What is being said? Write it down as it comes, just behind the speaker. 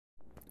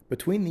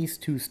Between these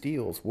two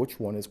steels, which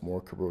one is more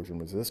corrosion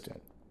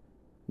resistant?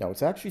 Now,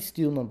 it's actually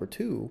steel number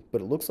 2,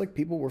 but it looks like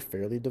people were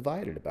fairly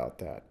divided about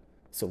that.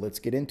 So let's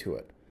get into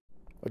it.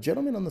 A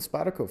gentleman on the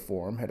Spatico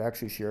forum had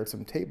actually shared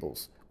some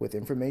tables with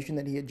information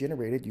that he had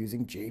generated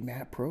using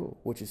JMAP Pro,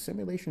 which is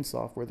simulation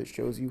software that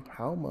shows you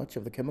how much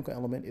of the chemical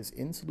element is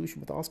in solution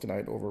with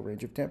austenite over a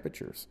range of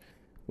temperatures.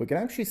 We can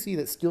actually see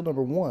that steel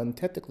number 1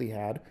 technically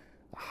had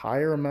a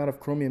higher amount of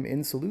chromium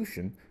in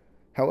solution.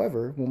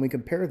 However, when we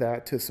compare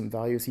that to some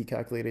values he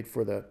calculated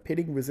for the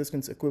pitting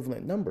resistance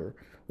equivalent number,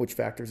 which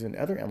factors in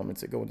other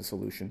elements that go into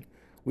solution,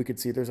 we could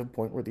see there's a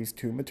point where these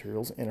two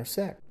materials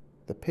intersect.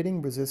 The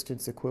pitting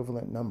resistance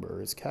equivalent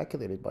number is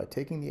calculated by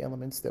taking the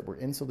elements that were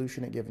in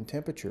solution at given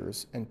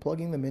temperatures and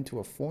plugging them into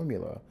a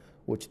formula,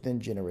 which then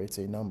generates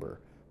a number.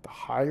 The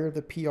higher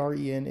the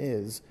PREN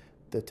is,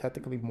 the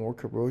technically more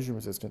corrosion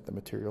resistant the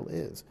material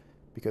is,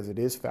 because it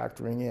is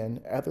factoring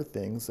in other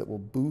things that will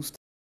boost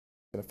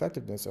the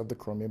effectiveness of the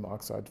chromium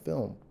oxide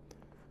film.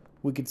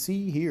 We can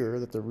see here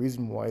that the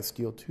reason why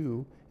steel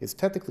 2 is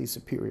technically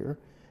superior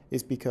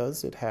is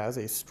because it has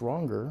a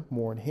stronger,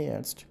 more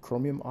enhanced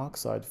chromium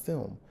oxide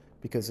film,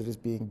 because it is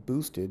being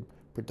boosted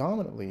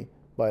predominantly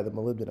by the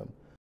molybdenum.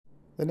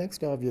 The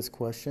next obvious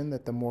question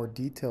that the more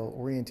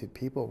detail-oriented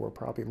people were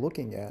probably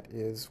looking at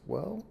is,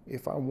 well,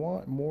 if I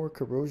want more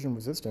corrosion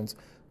resistance,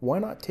 why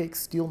not take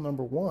steel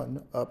number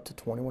 1 up to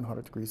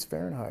 2100 degrees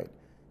Fahrenheit?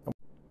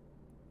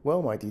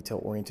 Well, my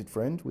detail-oriented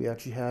friend, we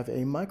actually have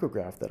a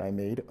micrograph that I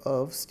made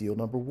of steel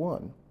number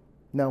 1.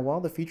 Now, while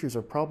the features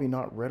are probably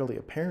not readily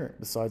apparent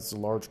besides the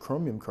large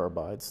chromium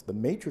carbides, the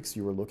matrix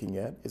you are looking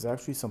at is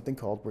actually something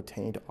called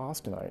retained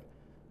austenite,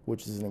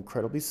 which is an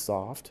incredibly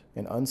soft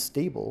and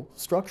unstable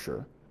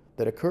structure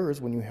that occurs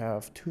when you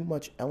have too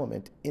much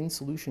element in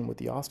solution with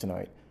the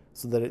austenite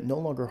so that it no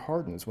longer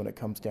hardens when it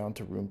comes down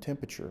to room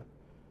temperature.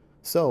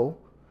 So,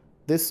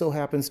 this so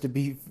happens to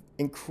be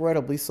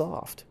incredibly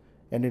soft,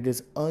 and it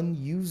is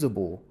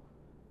unusable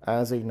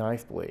as a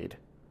knife blade.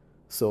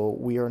 So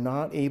we are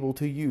not able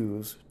to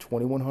use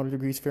 2100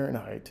 degrees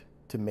Fahrenheit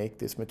to make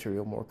this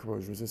material more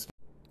corrosion resistant.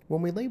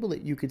 When we label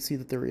it, you can see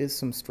that there is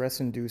some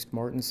stress-induced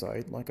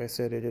martensite. Like I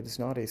said, it is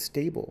not a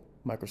stable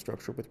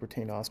microstructure with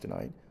retained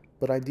austenite,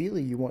 but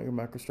ideally you want your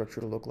microstructure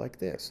to look like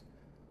this.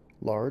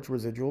 Large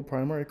residual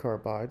primary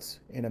carbides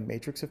in a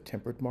matrix of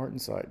tempered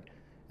martensite.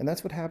 And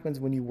that's what happens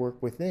when you work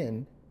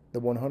within the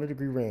 100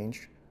 degree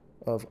range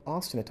of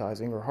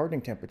austenitizing or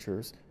hardening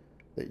temperatures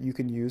that you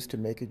can use to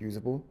make a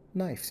usable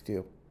knife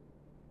steel.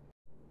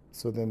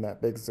 So then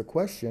that begs the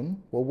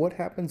question, well, what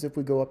happens if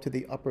we go up to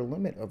the upper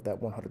limit of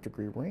that 100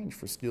 degree range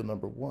for steel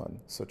number 1,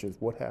 such as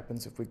what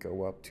happens if we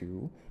go up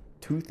to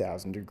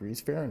 2000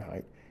 degrees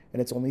Fahrenheit, and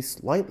it's only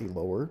slightly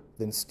lower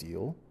than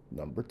steel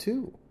number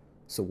 2.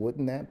 So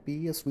wouldn't that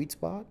be a sweet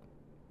spot?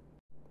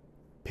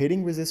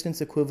 Pitting resistance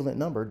equivalent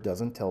number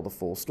doesn't tell the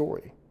full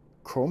story.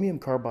 Chromium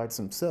carbides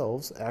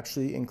themselves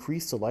actually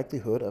increase the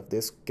likelihood of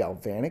this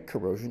galvanic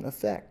corrosion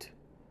effect,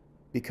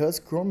 because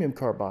chromium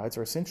carbides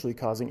are essentially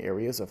causing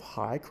areas of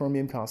high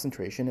chromium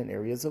concentration and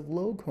areas of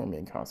low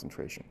chromium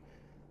concentration.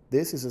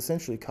 This is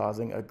essentially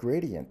causing a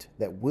gradient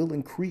that will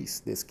increase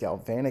this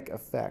galvanic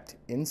effect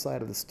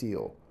inside of the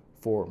steel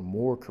for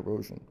more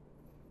corrosion.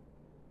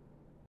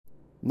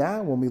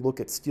 Now, when we look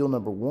at steel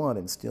number 1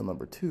 and steel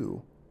number 2,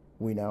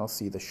 we now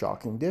see the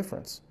shocking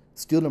difference.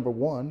 Steel number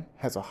 1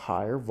 has a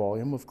higher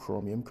volume of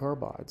chromium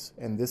carbides,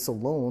 and this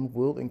alone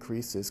will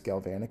increase this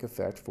galvanic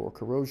effect for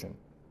corrosion.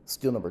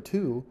 Steel number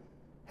 2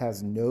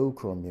 has no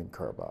chromium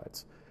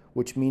carbides,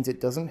 which means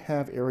it doesn't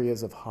have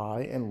areas of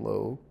high and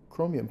low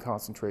chromium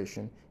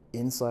concentration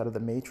inside of the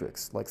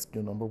matrix like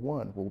steel number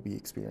 1 will be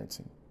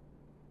experiencing.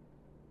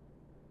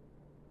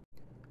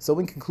 So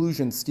in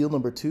conclusion, steel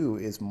number 2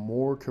 is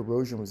more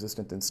corrosion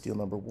resistant than steel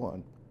number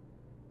 1.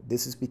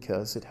 This is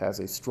because it has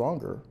a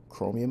stronger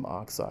chromium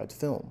oxide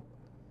film.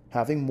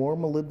 Having more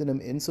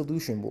molybdenum in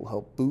solution will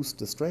help boost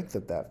the strength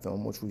of that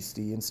film, which we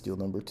see in steel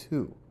number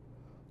 2.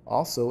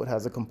 Also, it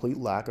has a complete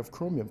lack of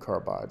chromium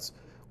carbides,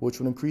 which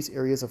would increase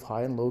areas of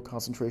high and low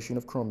concentration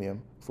of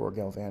chromium for a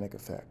galvanic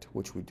effect,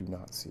 which we do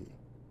not see.